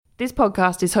This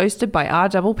podcast is hosted by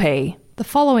RPP. The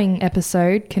following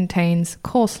episode contains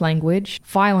coarse language,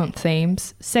 violent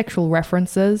themes, sexual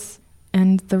references,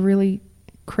 and the really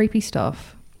creepy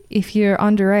stuff. If you're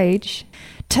underage,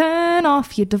 turn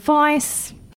off your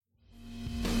device.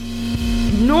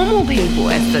 Normal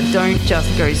people, Esther, don't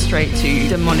just go straight to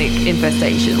demonic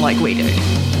infestation like we do.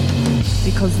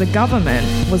 Because the government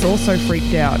was also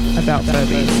freaked out about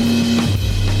Furbies.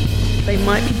 They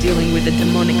might be dealing with a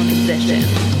demonic possession.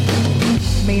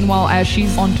 Meanwhile, as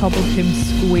she's on top of him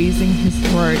squeezing his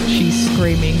throat, she's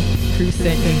screaming, "Who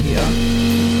sent you here?"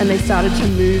 And they started to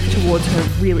move towards her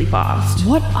really fast.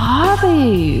 What are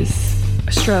these?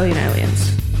 Australian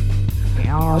aliens.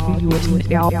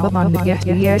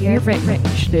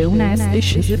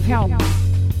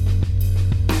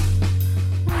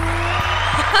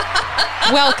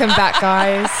 Welcome back,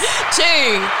 guys.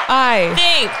 I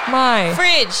think my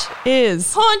fridge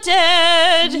is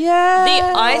haunted. Yeah. The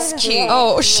ice cube.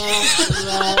 Oh shit.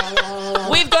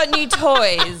 We've got new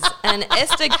toys, and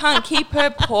Esther can't keep her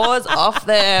paws off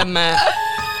them.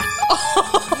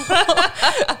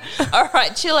 All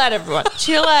right, chill out, everyone.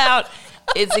 Chill out.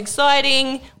 It's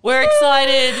exciting. We're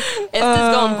excited.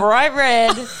 Esther's gone bright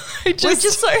red. We're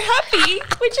just so happy.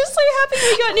 We're just so happy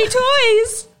we got new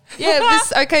toys. Yeah,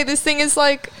 this thing is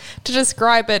like, to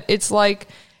describe it, it's like,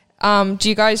 do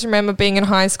you guys remember being in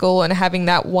high school and having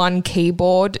that one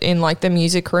keyboard in like the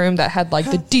music room that had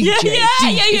like the DJ?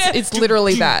 Yeah. It's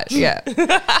literally that. Yeah.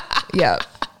 Yeah.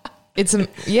 It's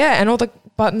and all the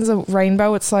buttons are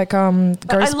rainbow. It's like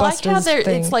Ghostbusters. I like how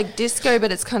thing. it's like disco,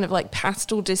 but it's kind of like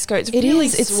pastel disco. It's It really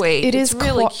is. sweet. It is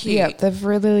really cute. Yeah, they've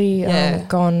really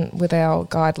gone with our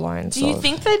guidelines. Do you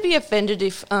think they'd be offended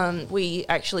if we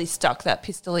actually stuck that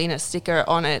Pistolina sticker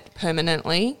on it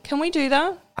permanently? Can we do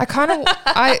that? I kind of,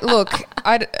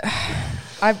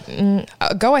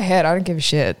 go ahead. I don't give a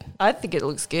shit. I think it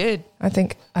looks good. I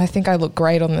think I look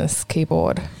great on this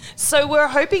keyboard. So we're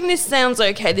hoping this sounds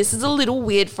okay. This is a little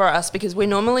weird for us because we're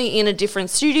normally in a different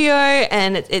studio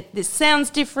and this sounds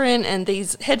different, and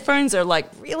these headphones are like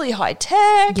really high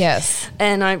tech. Yes.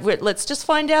 And let's just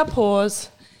find our pause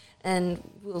and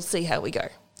we'll see how we go.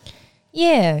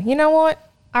 Yeah, you know what?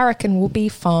 I reckon we'll be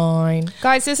fine.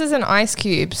 Guys, this is an ice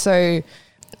cube, so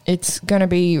it's going to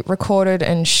be recorded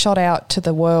and shot out to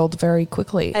the world very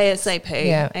quickly. ASAP.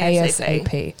 Yeah,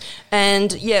 ASAP.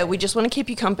 And yeah, we just want to keep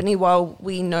you company while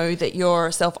we know that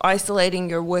you're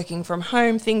self-isolating, you're working from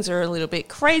home, things are a little bit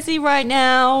crazy right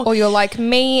now. Or you're like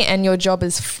me and your job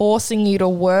is forcing you to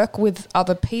work with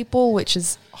other people, which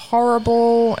is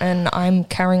horrible, and I'm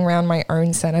carrying around my own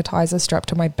sanitizer strapped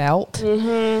to my belt.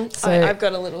 Mm-hmm. So I've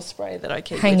got a little spray that I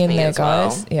keep hang with in me there, as well.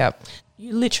 guys. Yep.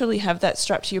 You literally have that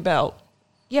strapped to your belt.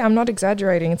 Yeah, I'm not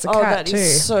exaggerating. It's a cat too. That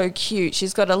is so cute.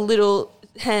 She's got a little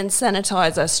hand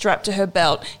sanitizer strapped to her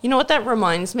belt. You know what that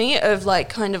reminds me of? Like,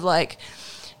 kind of like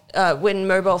when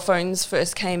mobile phones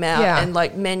first came out, and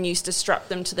like men used to strap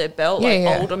them to their belt,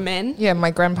 older men. Yeah,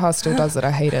 my grandpa still does it.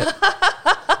 I hate it.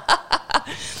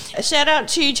 A shout out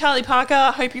to Charlie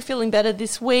Parker. Hope you're feeling better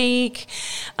this week.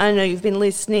 I know you've been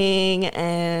listening,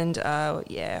 and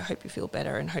hope you feel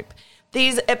better, and hope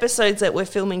these episodes that we're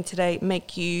filming today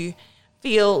make you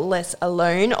feel less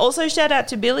alone. Also, shout out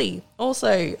to Billy,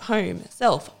 also home,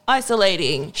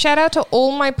 self-isolating. Shout out to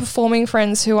all my performing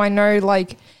friends who I know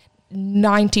like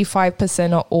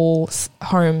 95% are all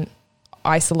home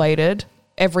isolated.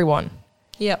 Everyone.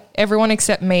 Yep. Everyone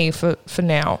except me for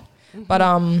now. Mm-hmm. But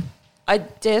I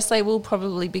dare say we'll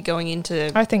probably be going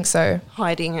into I think so.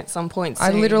 Hiding at some point soon. I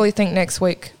literally think next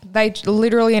week. They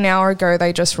literally an hour ago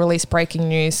they just released breaking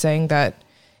news saying that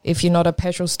if you're not a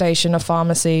petrol station, a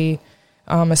pharmacy,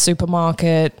 a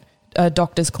supermarket, a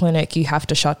doctor's clinic, you have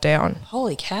to shut down.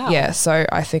 Holy cow. Yeah, so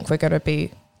I think we're going to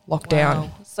be locked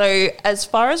down. So as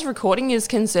far as recording is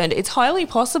concerned, it's highly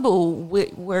possible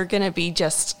we're going to be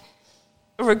just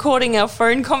recording our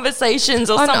phone conversations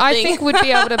or something. I think we'd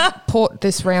be able to port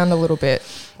this round a little bit.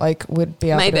 Like we'd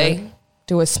be able to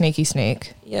do a sneaky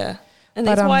sneak. Yeah. And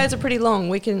these wires are pretty long.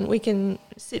 We can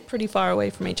sit pretty far away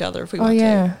from each other if we want to. Oh,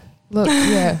 yeah. Look,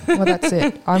 yeah. Well, that's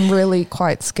it. I'm really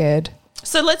quite scared.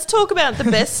 So let's talk about the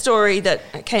best story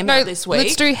that came out this week.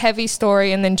 Let's do heavy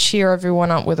story and then cheer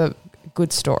everyone up with a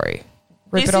good story.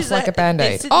 Rip it off like a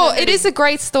Band-Aid. It is a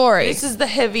great story. This is the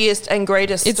heaviest and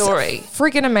greatest story. It's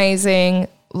freaking amazing.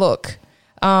 Look,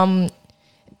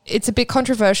 it's a bit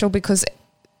controversial because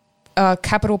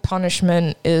capital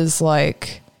punishment is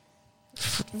like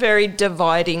very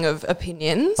dividing of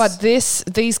opinions. But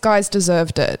these guys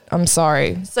deserved it. I'm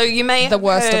sorry. So you may have the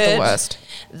worst heard of the worst.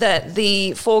 That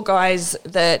the 4 guys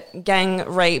that gang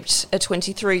raped a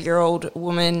 23-year-old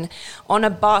woman on a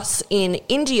bus in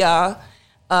India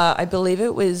I believe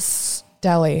it was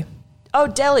Delhi.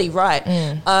 Delhi, right?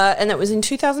 And it was in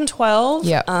 2012.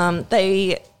 Yeah.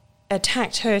 They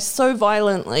attacked her so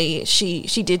violently,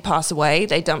 she did pass away.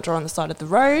 They dumped her on the side of the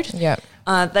road. Yeah.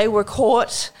 They were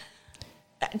caught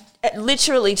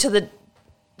literally to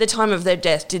the time of their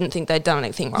death, didn't think they'd done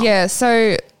anything wrong. Yeah,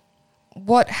 so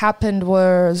what happened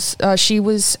was she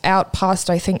was out past,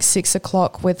 I think, 6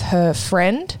 o'clock with her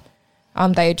friend.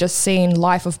 They had just seen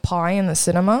Life of Pi in the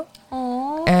cinema.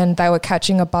 Aww. And they were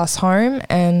catching a bus home,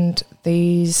 and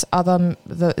these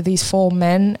 4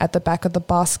 men at the back of the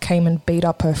bus came and beat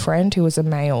up her friend, who was a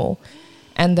male,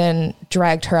 and then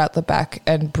dragged her out the back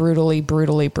and brutally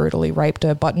raped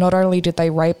her. But not only did they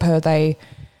rape her,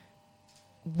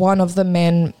 one of the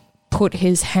men put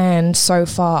his hand so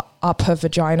far up her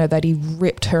vagina that he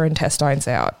ripped her intestines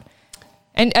out.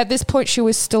 And at this point, she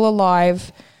was still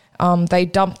alive. They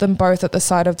dumped them both at the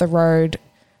side of the road.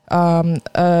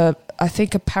 I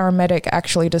think a paramedic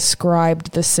actually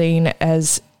described the scene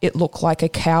as it looked like a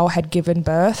cow had given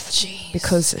birth. Jeez.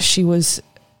 Because she was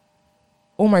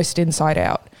almost inside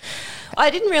out.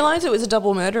 I didn't realise it was a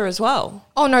double murder as well.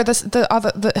 Oh no,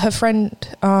 her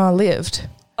friend lived.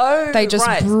 Oh, They just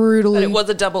right. brutally... But it was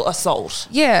a double assault.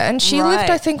 Yeah, and she lived, Right.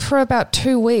 I think, for about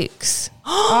 2 weeks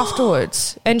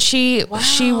afterwards. And she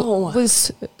Wow.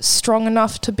 was strong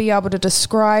enough to be able to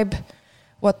describe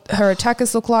what her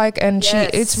attackers look like, and Yes.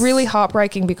 it's really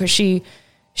heartbreaking because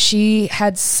she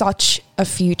had such a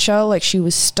future. Like, she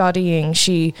was studying,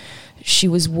 she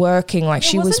was working, like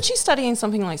Wasn't she studying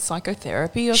something like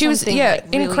psychotherapy or she was something? Like,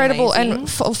 really incredible. amazing? And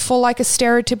for like a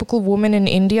stereotypical woman in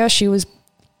India, she was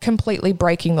completely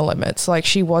breaking the limits. Like,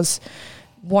 she was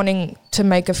wanting to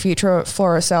make a future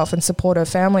for herself and support her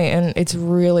family, and it's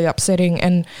really upsetting.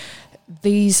 And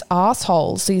these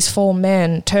assholes, these 4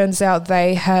 men, turns out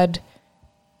they had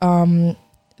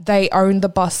they owned the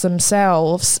bus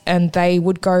themselves, and they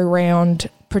would go around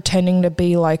pretending to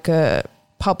be like a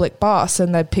public bus,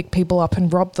 and they'd pick people up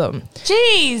and rob them.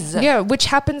 Jeez. Yeah, which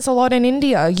happens a lot in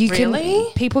India. Really?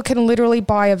 People can literally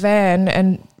buy a van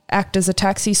and act as a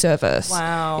taxi service.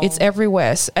 Wow. It's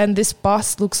everywhere. And this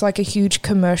bus looks like a huge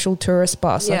commercial tourist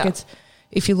bus. Yeah. Like,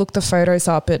 if you look the photos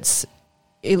up, it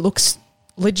looks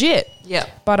legit. Yeah.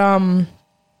 But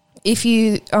if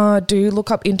you do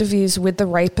look up interviews with the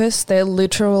rapists, they're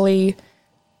literally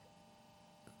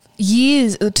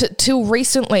years till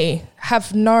recently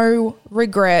have no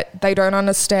regret. They don't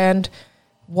understand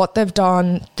what they've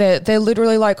done. They're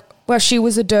literally like, well, she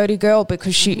was a dirty girl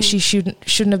because she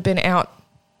shouldn't have been out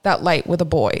that late with a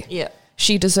boy. Yeah.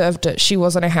 She deserved it. She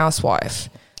wasn't a housewife.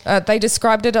 They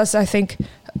described it as, I think,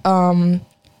 a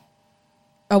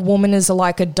woman is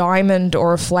like a diamond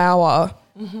or a flower.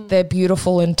 Mm-hmm. They're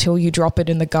beautiful until you drop it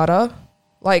in the gutter.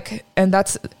 Like, and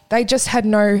they just had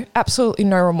absolutely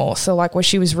no remorse. So, like, well,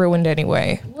 she was ruined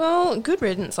anyway. Well, good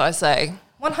riddance, I say.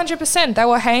 100%. They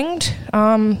were hanged,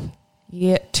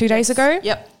 2 days ago.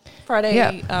 Yep. Friday.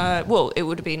 Yeah. Well, it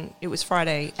was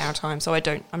Friday our time, so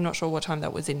I'm not sure what time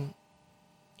that was in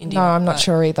India. No, I'm not but-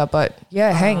 sure either, but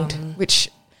yeah, hanged, which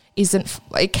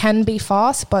it can be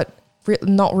fast, but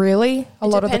not really. A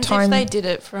lot of the Depends time. if they did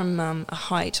it from a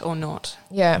height or not.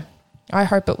 Yeah. I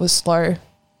hope it was slow.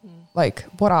 Like,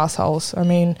 what assholes. I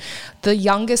mean, the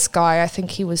youngest guy, I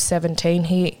think he was 17.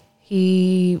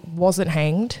 He wasn't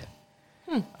hanged.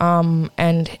 And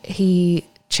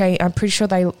I'm pretty sure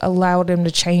they allowed him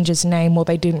to change his name, or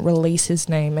they didn't release his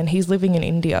name, and he's living in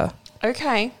India.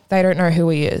 Okay. They don't know who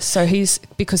he is. So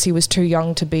because he was too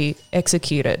young to be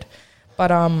executed.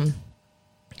 But and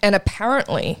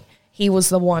apparently he was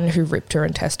the one who ripped her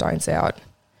intestines out.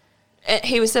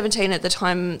 He was 17 at the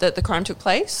time that the crime took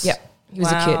place? Yeah. He was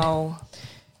a kid. Wow.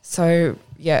 So,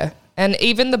 yeah. And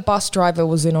even the bus driver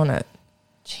was in on it.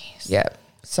 Jeez. Yeah.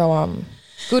 So,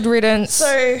 good riddance.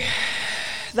 So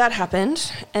that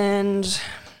happened, and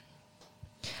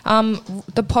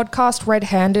the podcast Red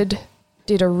Handed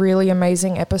did a really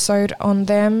amazing episode on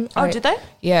them. did they?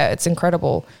 Yeah, it's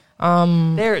incredible.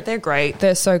 They're great.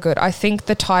 They're so good. I think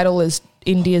the title is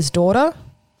India's Daughter,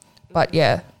 but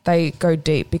yeah, they go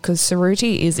deep because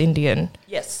Suruthi is Indian.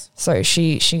 Yes. So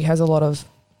she has a lot of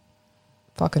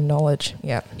fucking knowledge.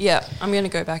 Yeah. Yeah, I'm going to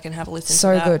go back and have a listen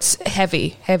So to that. good. It's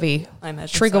heavy. I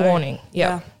imagine Trigger so. warning.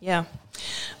 Yeah. Yeah.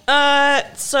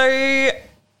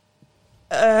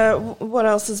 What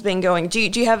else has been going? Do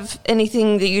you have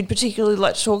anything that you'd particularly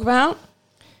like to talk about?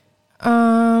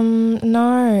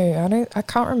 No, I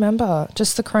can't remember.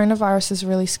 Just the coronavirus is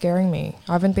really scaring me.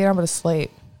 I haven't been able to sleep.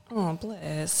 Oh,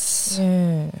 bless.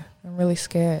 Yeah. I'm really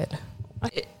scared.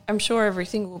 I'm sure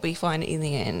everything will be fine in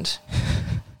the end.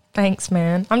 Thanks,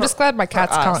 man. I'm just glad my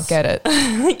cats us. can't get it.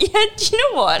 Yeah, do you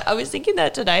know what? I was thinking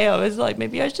that today. I was like,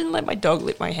 maybe I shouldn't let my dog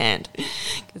lick my hand.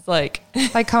 Because, like...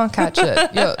 They can't catch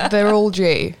it. Yeah, they're all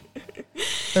G.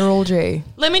 They're all G.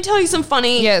 Let me tell you some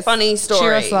funny stories.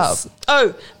 Cheer us up.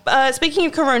 Oh, speaking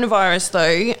of coronavirus,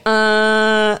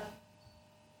 though,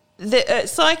 the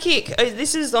psychic.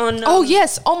 This is on. Oh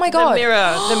yes! Oh my god!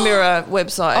 The Mirror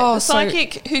website. Oh, the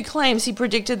psychic who claims he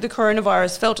predicted the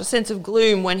coronavirus felt a sense of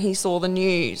gloom when he saw the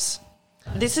news.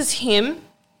 This is him.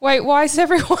 Wait, why is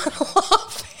everyone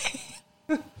laughing?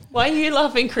 Why are you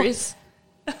laughing, Chris?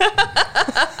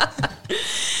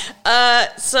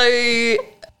 So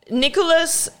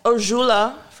Nicholas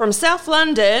Ojula from South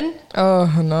London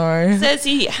Oh no! says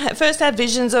he first had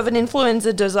visions of an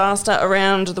influenza disaster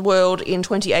around the world in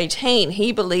 2018.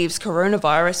 He believes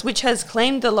coronavirus, which has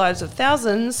claimed the lives of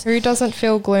thousands. Who doesn't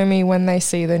feel gloomy when they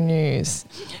see the news?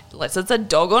 Unless it's a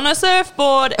dog on a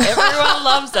surfboard. Everyone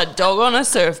loves a dog on a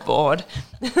surfboard.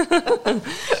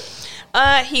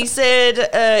 He said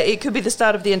it could be the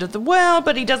start of the end of the world,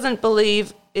 but he doesn't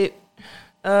believe it.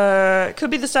 Could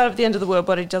be the start of the end of the world,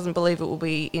 but he doesn't believe it will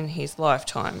be in his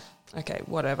lifetime. Okay,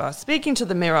 whatever. Speaking to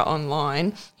the Mirror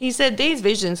Online, he said these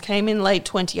visions came in late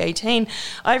 2018.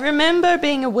 I remember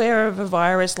being aware of a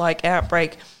virus-like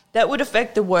outbreak that would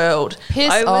affect the world.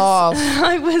 Piss off.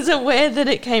 I was aware that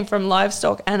it came from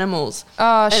livestock animals.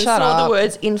 Oh, and shut saw up. the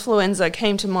words influenza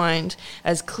came to mind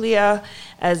as clear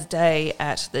as day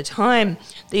at the time.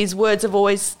 These words have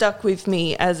always stuck with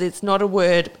me as it's not a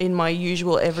word in my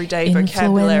usual everyday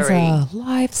vocabulary.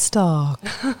 Livestock.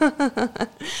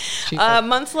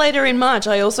 Months later in March,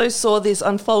 I also saw this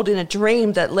unfold in a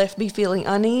dream that left me feeling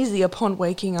uneasy upon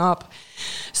waking up.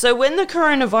 So when the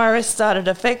coronavirus started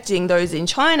affecting those in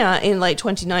China in late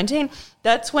 2019,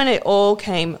 that's when it all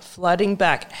came flooding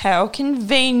back. How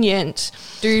convenient.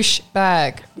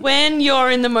 Douchebag. When you're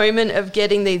in the moment of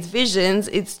getting these visions,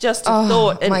 it's just a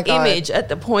thought, an my God. image at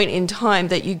the point in time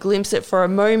that you glimpse it for a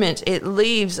moment. It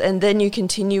leaves and then you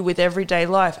continue with everyday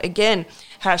life. Again,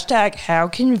 hashtag how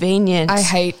convenient. I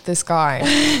hate this guy.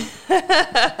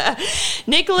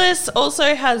 Nicholas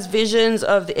also has visions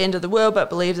of the end of the world but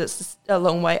believes it's a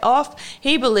long way off.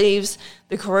 He believes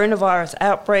the coronavirus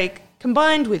outbreak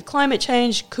combined with climate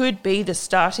change could be the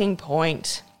starting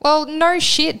point. Well, no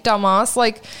shit, dumbass.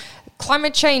 Like,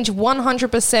 climate change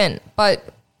 100%,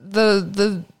 but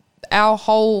our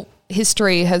whole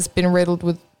history has been riddled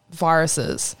with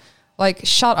viruses. Like,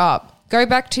 shut up. Go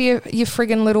back to your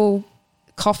friggin' little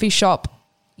coffee shop,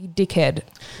 you dickhead.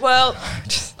 Well,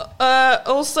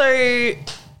 also,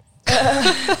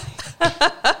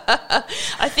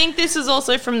 I think this is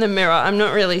also from the Mirror. I'm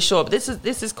not really sure, but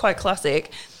this is quite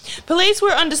classic. Police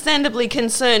were understandably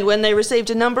concerned when they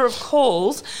received a number of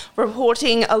calls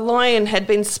reporting a lion had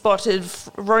been spotted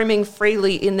roaming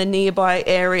freely in the nearby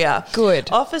area. Good.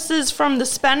 Officers from the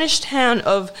Spanish town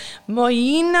of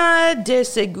Molina de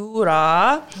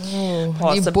Segura,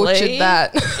 possibly, You butchered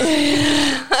that.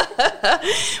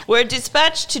 were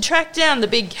dispatched to track down the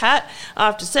big cat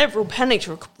after several panicked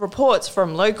reports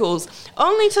from locals,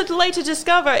 only to later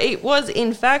discover it was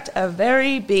in fact a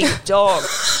very big dog.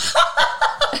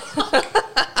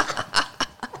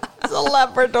 It's a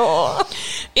Labrador.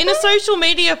 In a social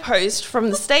media post from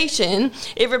the station,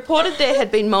 it reported there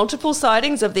had been multiple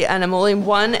sightings of the animal in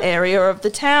one area of the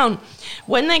town.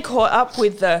 When they caught up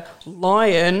with the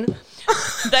lion,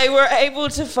 they were able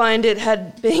to find it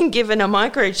had been given a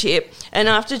microchip, and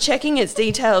after checking its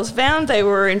details, found they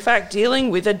were in fact dealing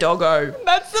with a doggo.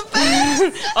 That's the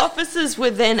best. Officers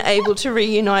were then able to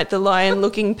reunite the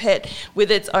lion-looking pet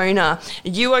with its owner.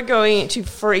 You are going to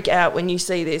freak out when you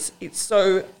see this. It's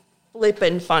so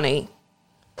flippin' funny.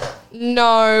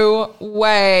 No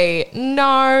way.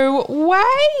 No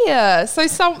way.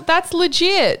 So that's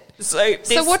legit. So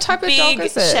this what type of dog big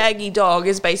is it? shaggy dog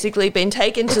has basically been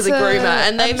taken to It's the a- groomer,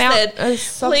 and a they've mount-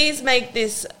 said, please make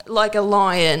this like a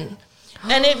lion.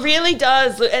 And it really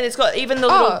does. Look, and it's got even the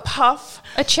little puff.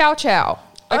 A chow chow.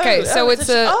 Okay, so it's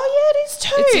a Oh, yeah, it is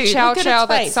too. it's a chow Look at chow its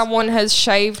that face. someone has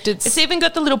shaved. It's even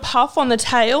got the little puff on the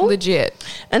tail. legit.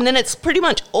 And then it's pretty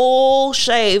much all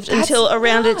shaved until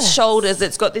around its nuts. shoulders.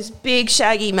 It's got this big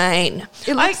shaggy mane.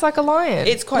 It looks like a lion.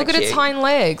 It's quite Look at its cute. hind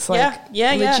legs. Like,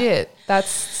 Yeah. legit. That's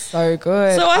so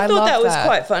good. So I thought love that was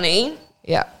quite funny.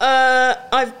 Yeah.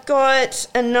 I've got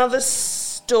another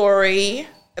story,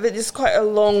 but this is quite a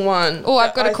long one. Oh, I've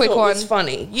that got a I quick thought was one.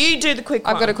 funny. You do the quick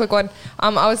one. I've got a quick one.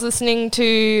 I was listening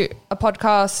to a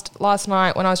podcast last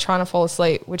night when I was trying to fall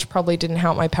asleep, which probably didn't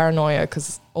help my paranoia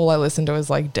because all I listened to was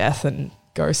like death and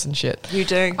ghosts and shit. You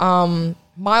do.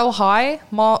 Mile Higher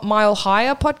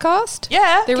podcast.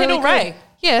 Yeah, They're Kendall really Ray. good.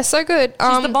 Yeah, so good.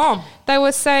 She's the bomb. They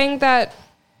were saying that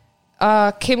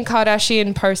Kim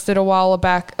Kardashian posted a while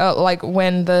back, like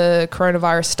when the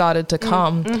coronavirus started to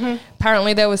come.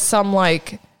 Apparently, there was some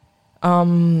like,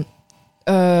 the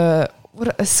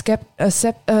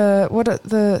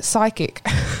psychic,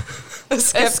 A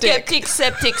skeptic,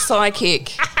 septic,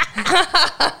 psychic.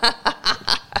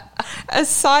 a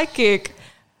psychic,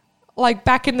 like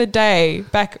back in the day,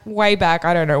 way back.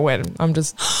 I don't know when. I'm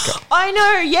just. I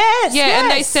know. Yes. Yeah, yes. and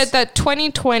they said that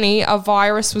 2020 a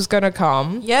virus was going to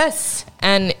come. Yes.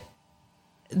 And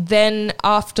then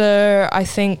after, I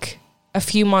think, a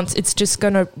few months, it's just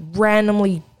going to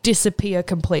randomly disappear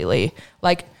completely.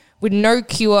 Like, with no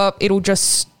cure, it'll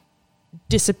just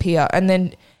disappear. And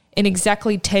then in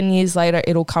exactly 10 years later,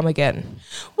 it'll come again.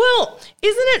 Well,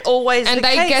 isn't it always and the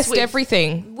they case guessed with,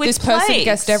 everything. with This person plagues?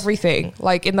 guessed everything.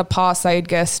 Like, in the past, they had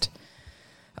guessed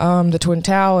the Twin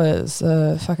Towers,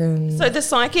 fucking... So the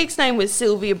psychic's name was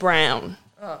Sylvia Brown.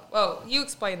 Oh, well, you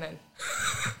explain then.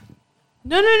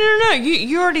 No.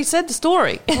 You already said the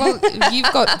story. Well,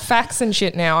 you've got facts and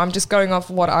shit now. I'm just going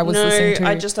off what I was listening to.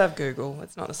 I just have Google.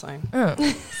 It's not the same. Oh,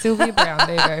 Sylvia Brown.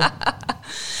 There you go.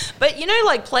 But you know,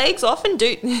 like plagues often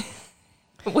do.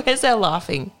 Where's our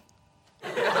laughing?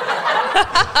 Good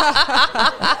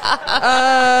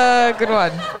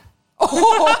one.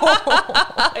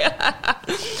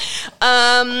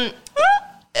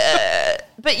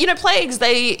 But you know, plagues,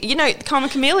 they, you know, come a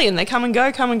chameleon. They come and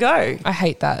go, come and go. I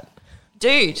hate that.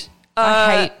 Dude.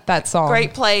 I hate that song.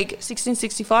 Great Plague,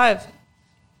 1665.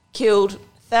 Killed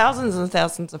thousands and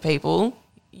thousands of people.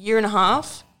 Year and a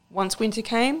half. Once winter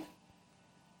came,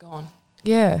 gone.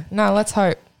 Yeah. No, let's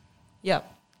hope. Yep.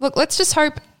 Look, let's just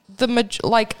hope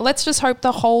let's just hope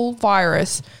the whole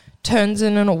virus turns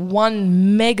into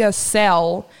one mega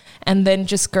cell and then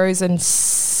just goes and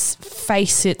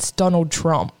face hits Donald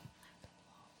Trump.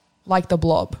 Like the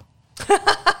Blob.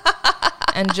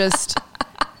 And just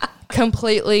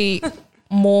completely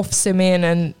morphs him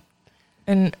in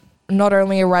and not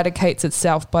only eradicates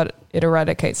itself, but it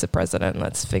eradicates the president.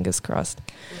 Let's fingers crossed.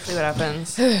 We'll see what happens.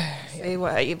 See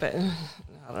what, but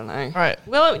I don't know. Right.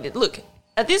 Well, look,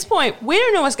 at this point, we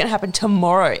don't know what's going to happen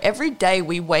tomorrow. Every day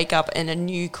we wake up and a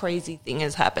new crazy thing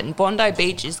has happened. Bondi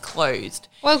Beach is closed.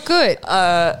 Well, good. All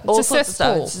a sorts of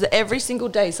cesspool. stuff. Every single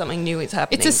day something new is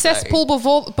happening. It's a so- cesspool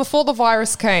before the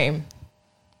virus came.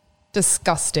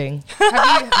 Disgusting.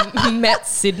 Have you met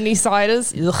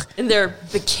Sydney-siders? Ugh. In their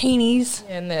bikinis.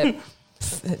 And they're...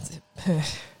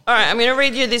 All right, I'm going to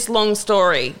read you this long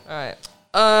story. All right.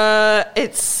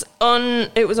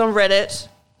 It was on Reddit.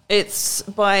 It's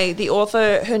by the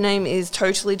author. Her name is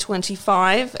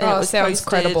Totally25. And Oh, it was sounds posted-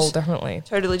 credible, definitely.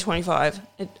 Totally25.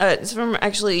 It's from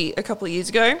actually a couple of years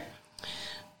ago.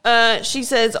 She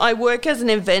says, I work as an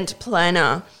event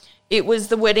planner. It was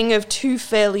the wedding of two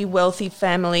fairly wealthy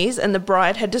families, and the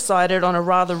bride had decided on a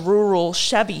rather rural,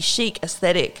 shabby chic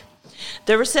aesthetic.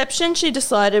 The reception, she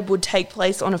decided, would take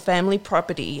place on a family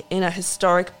property in a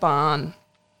historic barn.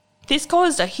 This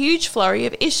caused a huge flurry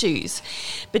of issues,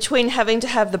 between having to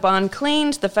have the barn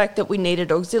cleaned, the fact that we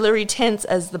needed auxiliary tents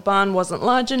as the barn wasn't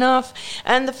large enough,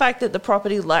 and the fact that the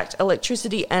property lacked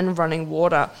electricity and running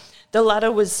water. The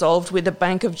latter was solved with a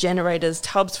bank of generators,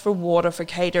 tubs for water for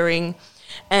catering,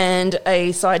 and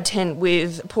a side tent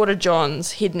with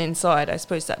porta-johns hidden inside. I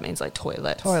suppose that means like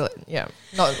toilets. Toilet, yeah.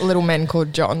 Not little men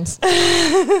called Johns. The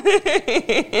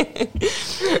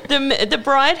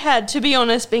bride had, to be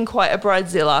honest, been quite a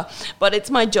bridezilla, but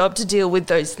it's my job to deal with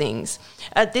those things.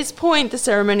 At this point, the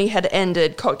ceremony had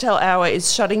ended. Cocktail hour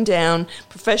is shutting down.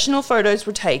 Professional photos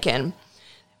were taken.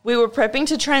 We were prepping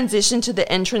to transition to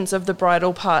the entrance of the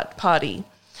bridal party,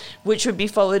 which would be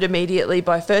followed immediately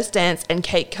by first dance and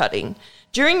cake cutting.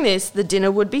 During this, the dinner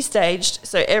would be staged,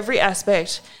 so every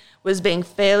aspect was being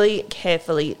fairly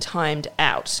carefully timed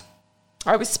out.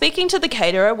 I was speaking to the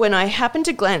caterer when I happened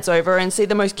to glance over and see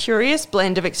the most curious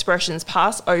blend of expressions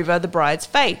pass over the bride's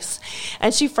face,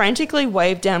 and she frantically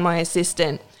waved down my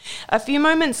assistant. A few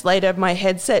moments later, my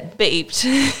headset beeped,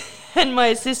 and my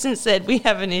assistant said, "We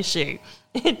have an issue."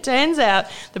 It turns out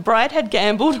the bride had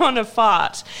gambled on a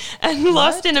fart and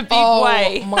lost in a big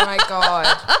way. Oh, my God.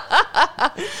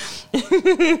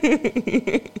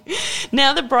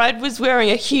 Now the bride was wearing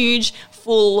a huge,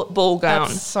 full ball gown.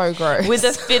 That's so gross. With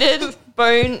a fitted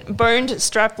boned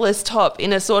strapless top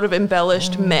in a sort of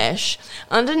embellished mesh.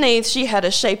 Underneath, she had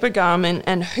a shaper garment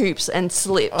and hoops and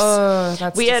slips. Oh,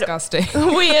 that's disgusting.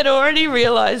 We had already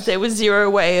realised there was zero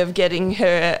way of getting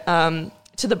her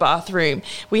to the bathroom.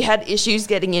 We had issues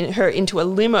getting her into a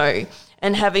limo,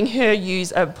 and having her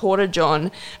use a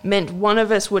porta-john meant one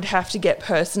of us would have to get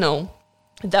personal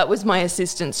That was my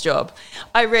assistant's job.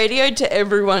 I radioed to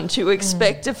everyone to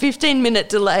expect a 15-minute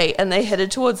delay, and they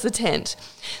headed towards the tent.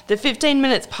 The 15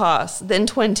 minutes pass, then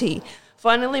 20.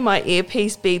 Finally, my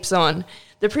earpiece beeps on.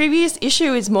 The previous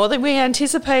issue is more than we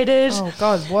anticipated. Oh,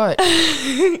 God, what?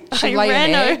 I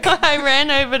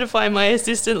ran over to find my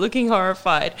assistant looking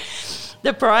horrified.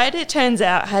 The bride, it turns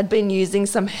out, had been using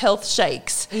some health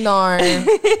shakes No.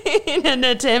 in an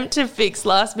attempt to fix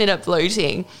last-minute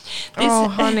bloating.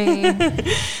 Honey.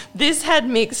 This had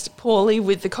mixed poorly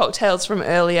with the cocktails from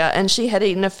earlier, and she had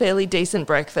eaten a fairly decent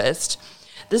breakfast.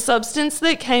 The substance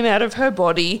that came out of her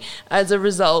body as a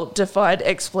result defied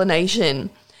explanation.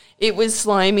 It was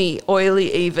slimy,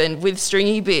 oily even, with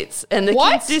stringy bits, and the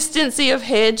consistency of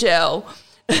hair gel.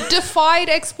 Defied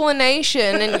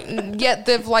explanation, and yet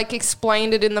they've like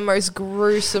explained it in the most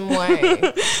gruesome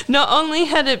way. Not only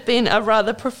had it been a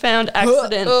rather profound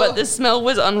accident, but the smell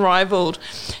was unrivaled.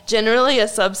 Generally a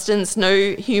substance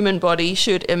no human body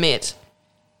should emit.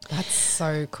 That's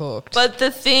so cooked. But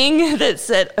the thing that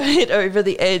set it over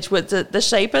the edge was that the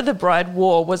shape of the bride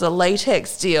wore was a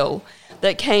latex deal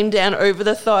that came down over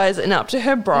the thighs and up to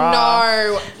her bra.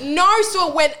 No, so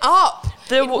it went up.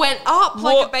 It went up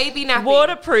like a baby nappy.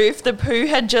 Waterproof, the poo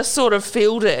had just sort of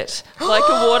filled it like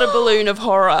a water balloon of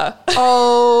horror.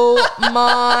 Oh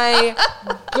my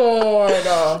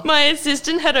God. My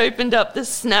assistant had opened up the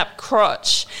snap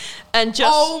crotch and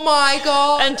just oh my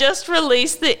God. and just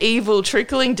released the evil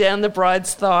trickling down the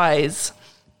bride's thighs.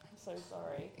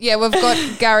 Yeah, we've got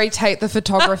Gary Tate, the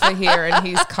photographer, here, and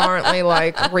he's currently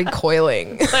like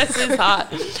recoiling. Bless his heart.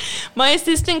 My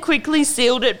assistant quickly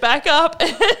sealed it back up.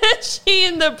 She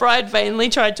and the bride vainly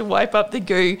tried to wipe up the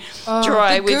goo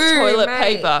dry with toilet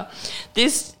paper.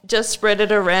 This just spread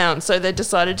it around, so they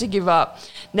decided to give up.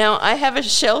 Now, I have a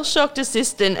shell-shocked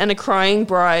assistant and a crying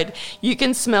bride. You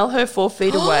can smell her 4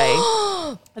 feet away.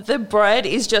 The bride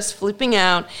is just flipping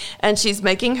out, and she's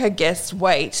making her guests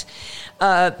wait.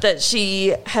 That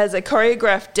she has a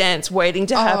choreographed dance waiting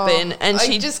to happen, and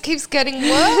she just keeps getting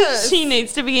worse. She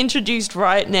needs to be introduced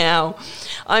right now.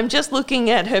 I'm just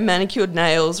looking at her manicured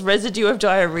nails. Residue of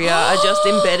diarrhea are just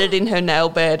embedded in her nail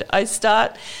bed. I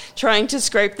start trying to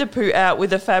scrape the poo out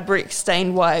with a fabric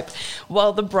stain wipe,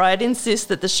 while the bride insists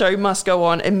that the show must go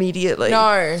on immediately.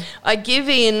 No. I give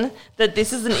in that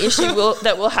this is an issue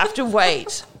that will have to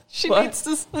wait. She needs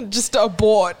to just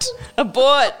abort.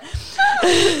 Abort.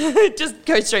 Just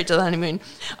go straight to the honeymoon.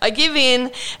 I give in,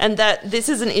 and that this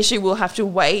is an issue we'll have to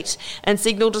wait and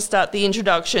signal to start the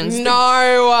introductions.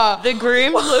 No. The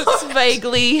groom looks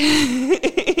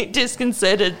vaguely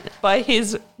disconcerted by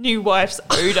his new wife's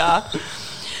odour.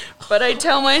 But I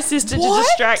tell my assistant to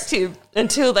distract him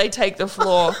until they take the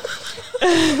floor.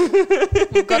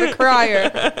 We've got a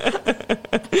crier.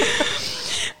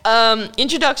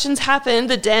 Introductions happen,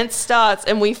 the dance starts,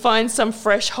 and we find some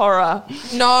fresh horror.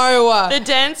 No. The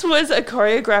dance was a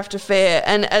choreographed affair,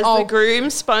 and as the groom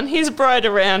spun his bride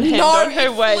around, hand on her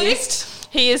waist,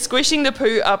 he is squishing the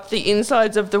poo up the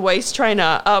insides of the waist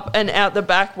trainer, up and out the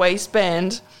back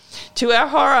waistband. To our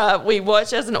horror, we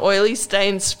watch as an oily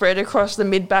stain spread across the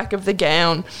mid-back of the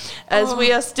gown. As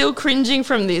we are still cringing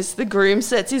from this, the groom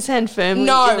sets his hand firmly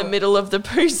in the middle of the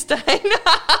poo stain.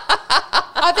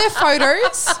 Are there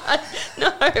photos?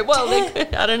 No, well,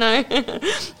 I don't know.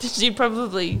 She's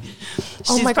probably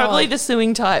the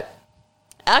suing type.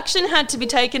 Action had to be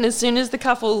taken as soon as the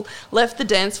couple left the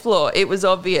dance floor. It was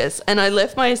obvious, and I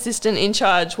left my assistant in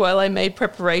charge while I made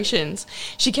preparations.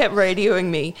 She kept radioing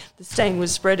me. The stain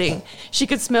was spreading. She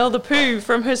could smell the poo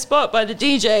from her spot by the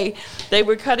DJ. They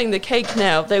were cutting the cake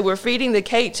now. They were feeding the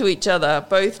cake to each other,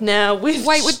 both now with...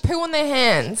 Wait, with poo on their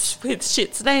hands? With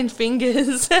shit-stained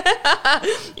fingers.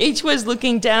 Each was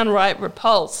looking downright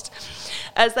repulsed.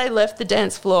 As they left the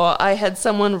dance floor, I had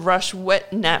someone rush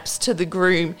wet naps to the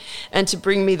groom and to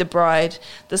bring me the bride.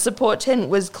 The support tent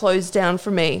was closed down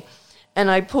for me, and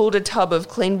I pulled a tub of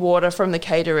clean water from the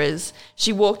caterers.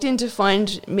 She walked in to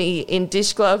find me in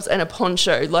dish gloves and a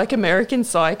poncho, like American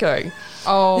Psycho.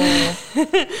 Oh.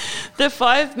 The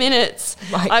 5 minutes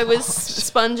I was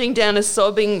sponging down a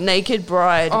sobbing naked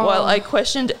bride while I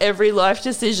questioned every life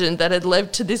decision that had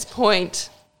led to this point.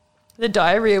 The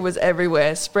diarrhea was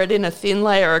everywhere, spread in a thin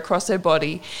layer across her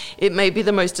body. It may be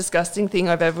the most disgusting thing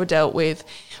I've ever dealt with.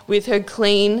 With her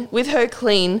clean,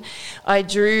 I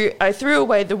threw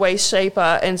away the waist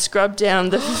shaper and scrubbed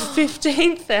down the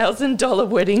 $15,000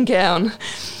 wedding gown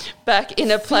back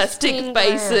in a plastic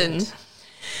basin.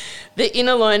 The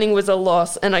inner lining was a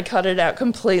loss, and I cut it out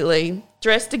completely.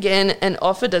 Dressed again and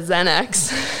offered a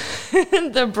Xanax.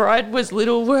 The bride was a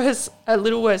little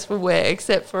worse for wear,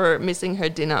 except for missing her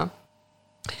dinner.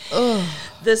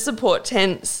 The support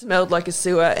tent smelled like a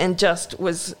sewer and just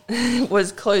was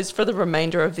closed for the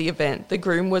remainder of the event. The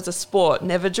groom was a sport,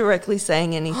 never directly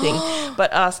saying anything,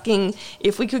 but asking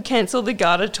if we could cancel the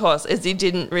garter toss as he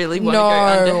didn't really want to go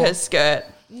under her skirt.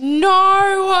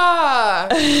 No!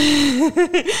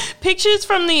 Pictures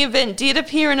from the event did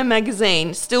appear in a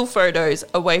magazine. Still photos,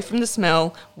 away from the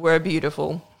smell, were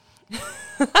beautiful.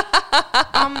 Do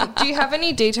you have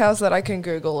any details that I can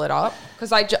Google it up?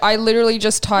 Because I literally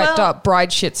just typed up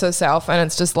bride shits herself and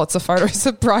it's just lots of photos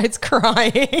of brides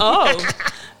crying. Oh.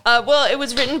 Well, it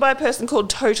was written by a person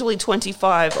called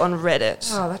Totally25 on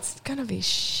Reddit. Oh, that's going to be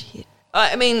shit.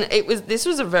 I mean, this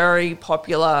was a very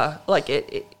popular, like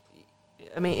it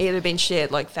had been shared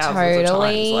like thousands of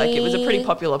times. Like it was a pretty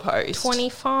popular post.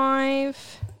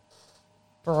 25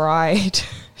 bride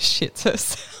shits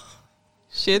herself.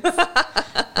 Shits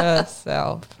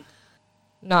herself.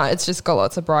 No, it's just got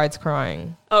lots of brides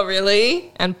crying. Oh,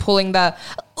 really? And pulling the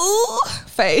ooh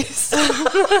face. I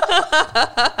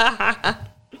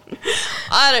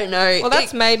don't know. Well,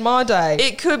 that's made my day.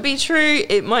 It could be true.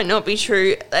 It might not be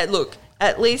true. Look,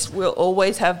 at least we'll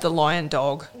always have the lion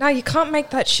dog. No, you can't make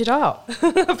that shit up.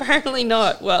 Apparently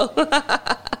not. Well,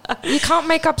 you can't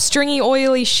make up stringy,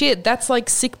 oily shit. That's like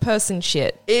sick person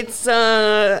shit. It's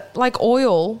like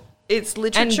oil. It's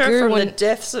literature from the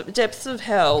depths of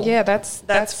hell. Yeah,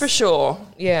 that's for sure.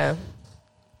 Yeah.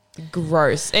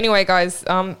 Gross. Anyway, guys,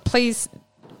 please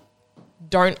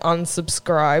don't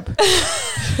unsubscribe.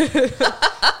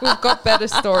 We've got better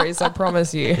stories, I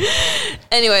promise you.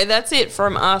 Anyway, that's it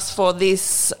from us for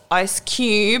this Ice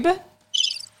Cube. Oh,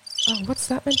 what's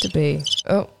that meant to be?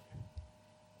 Oh.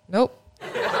 Nope.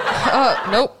 Oh,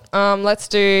 nope. Let's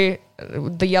do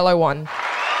the yellow one.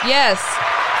 Yes.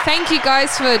 Thank you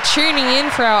guys for tuning in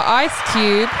for our Ice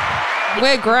Cube.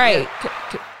 We're great.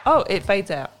 Oh, it fades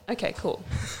out. Okay, cool.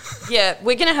 Yeah,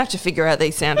 we're going to have to figure out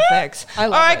these sound effects. I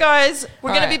love All right, it. guys.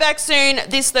 We're going to be back soon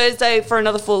this Thursday for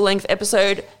another full-length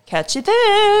episode. Catch you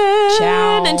then.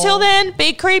 Ciao. Until then,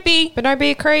 be creepy. But don't be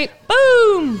a creep.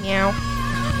 Boom. Meow.